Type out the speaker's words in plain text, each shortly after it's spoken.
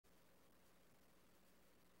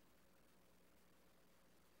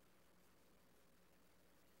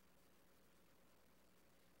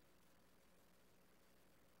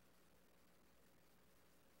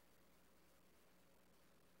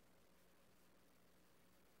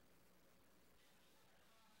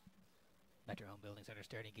Metro Home Building Center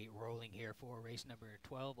starting gate rolling here for race number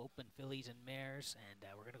 12, Open Fillies and Mares. And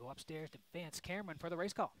we're going to go upstairs to Vance Cameron for the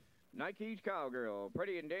race call. Nike's Cowgirl,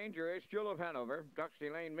 Pretty and Dangerous, Julep Hanover, Dusty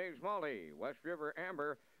Lane, Ms. Molly, West River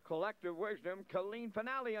Amber, Collective Wisdom, Colleen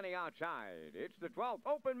Finale on the outside. It's the 12th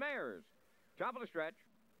Open Mares. Top of the stretch.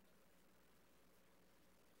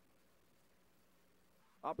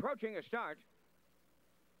 Approaching a start.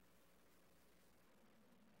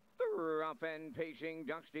 Rough and pacing,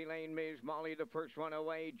 Dusty Lane, Ms. Molly, the first one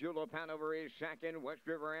away. Julep Hanover is second. West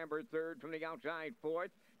River Amber third from the outside,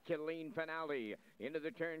 fourth. Colleen Finale into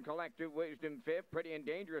the turn, Collective Wisdom fifth. Pretty and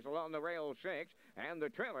Dangerous along the rail sixth. And the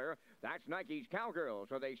trailer, that's Nike's Cowgirl.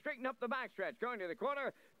 So they straighten up the backstretch. Going to the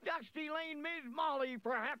corner, Dusty Lane, Ms. Molly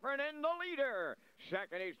for Heffernan, the leader.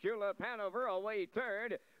 Second is Julep Hanover, away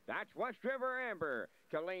third. That's West River Amber.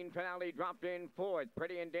 Colleen Finale dropped in fourth.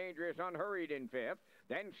 Pretty and Dangerous unhurried in fifth.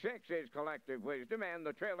 Then sixth is Collective Wisdom, and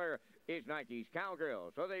the trailer is Nike's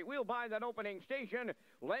Cowgirl. So they wheel by that opening station,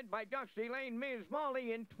 led by Dusty Lane, Ms.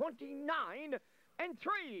 Molly in 29 and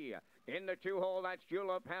 3. In the two-hole, that's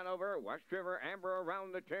Julep Hanover. West River Amber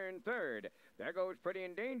around the turn third. There goes Pretty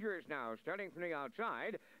and Dangerous now, starting from the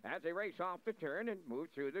outside as they race off the turn and move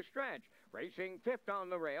through the stretch. Racing fifth on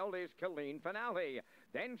the rail is Colleen Finale.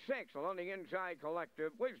 Then sixth along the inside,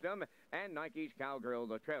 Collective Wisdom, and Nike's Cowgirl,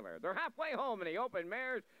 the trailer. They're halfway home in the Open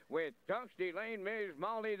Mares with Dusty Lane, Ms.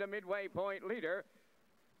 Molly, the midway point leader.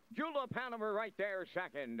 Julep Hanover right there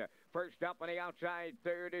second. First up on the outside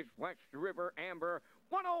third is West River Amber.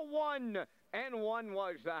 101 and 1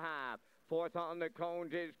 was the half. Fourth on the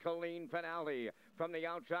cones is Colleen Finale. From the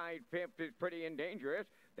outside, fifth is Pretty and Dangerous.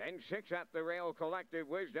 Then sixth at the rail, Collective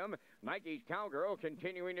Wisdom. Nike's Cowgirl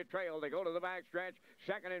continuing to trail. They go to the backstretch.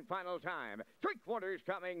 Second and final time. Three-quarters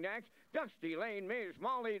coming next. Dusty Lane, Ms.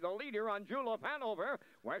 Molly, the leader on Julep Hanover.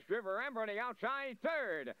 West River Amber on the outside,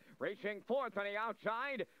 third. Racing fourth on the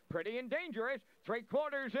outside, Pretty and Dangerous.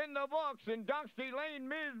 Three-quarters in the books, and Dusty Lane,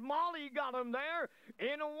 Ms. Molly got him there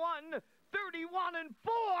in 1:31 and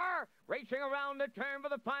 4. Racing around the turn for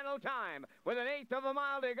the final time. With an eighth of a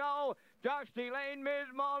mile to go. Dusty Lane,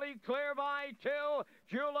 Ms. Molly clear by 2.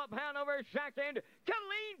 Julep Hanover second.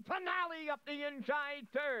 Colleen Finale up the inside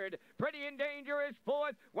third. Pretty and Dangerous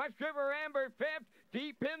fourth. West River Amber fifth.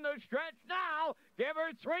 Deep in the stretch now. Give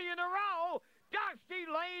her 3 in a row. Dusty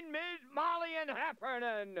Lane, Ms. Molly, and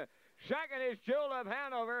Heffernan. Second is Julep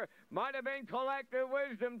Hanover. Might have been Collective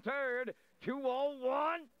Wisdom third.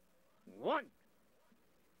 2:01. 1.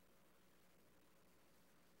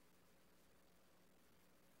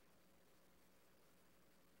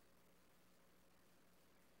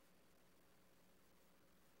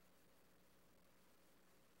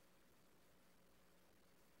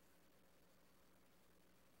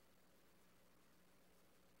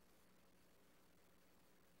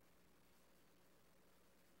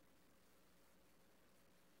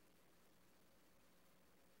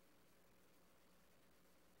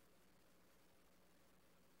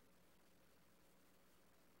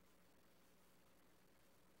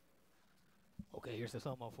 Okay, here's the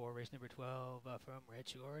slow-mo for race number 12 from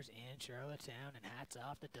Redshores in Charlottetown. And hats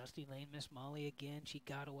off to Dusty Lane, Miss Molly again. She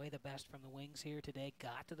got away the best from the wings here today.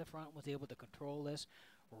 Got to the front, was able to control this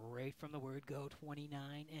right from the word go.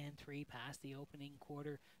 29 and 3 past the opening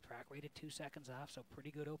quarter. Track rated 2 seconds off, so pretty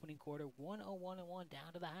good opening quarter. 1:01 and 1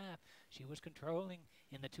 down to the half. She was controlling.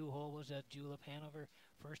 In the two-hole was Julep Hanover.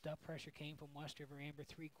 First up pressure came from West River Amber,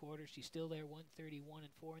 3/4. She's still there, 1:31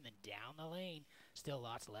 and 4, and then down the lane. Still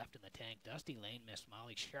lots left in the tank. Dusty Lane, Miss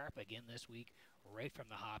Molly, sharp again this week, right from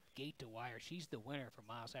the hop, gate to wire. She's the winner for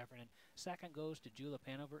Miles Heffernan. Second goes to Julep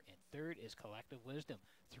Hanover, and third is Collective Wisdom.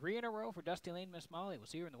 3 in a row for Dusty Lane, Miss Molly. We'll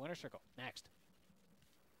see her in the winner's circle next.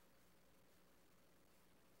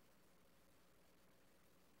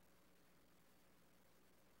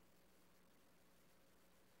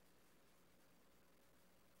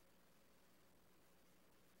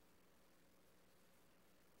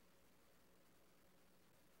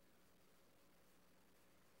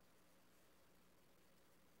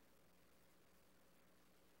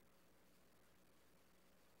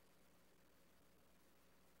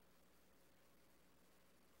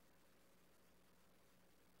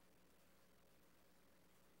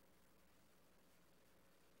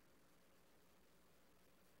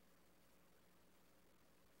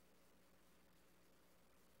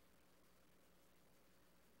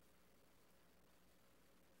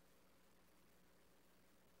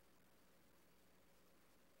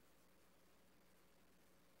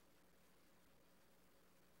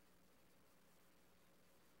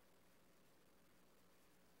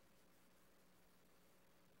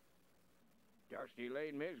 Dusty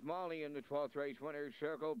Lane, Miss Molly in the 12th race winner's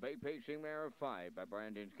circle. Bay Pacing Mare of 5 by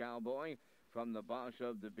Brandon's Cowboy. From the boss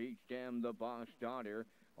of the Beach Dam, the Boss Daughter.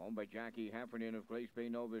 Owned by Jackie Heffernan of Glace Bay,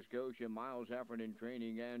 Nova Scotia. Miles Heffernan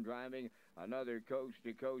training and driving. Another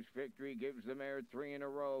coast-to-coast victory gives the mare 3 in a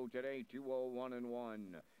row today, 201-1.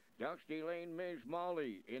 Dusty Lane, Miss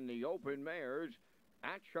Molly in the open mares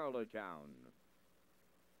at Charlottetown.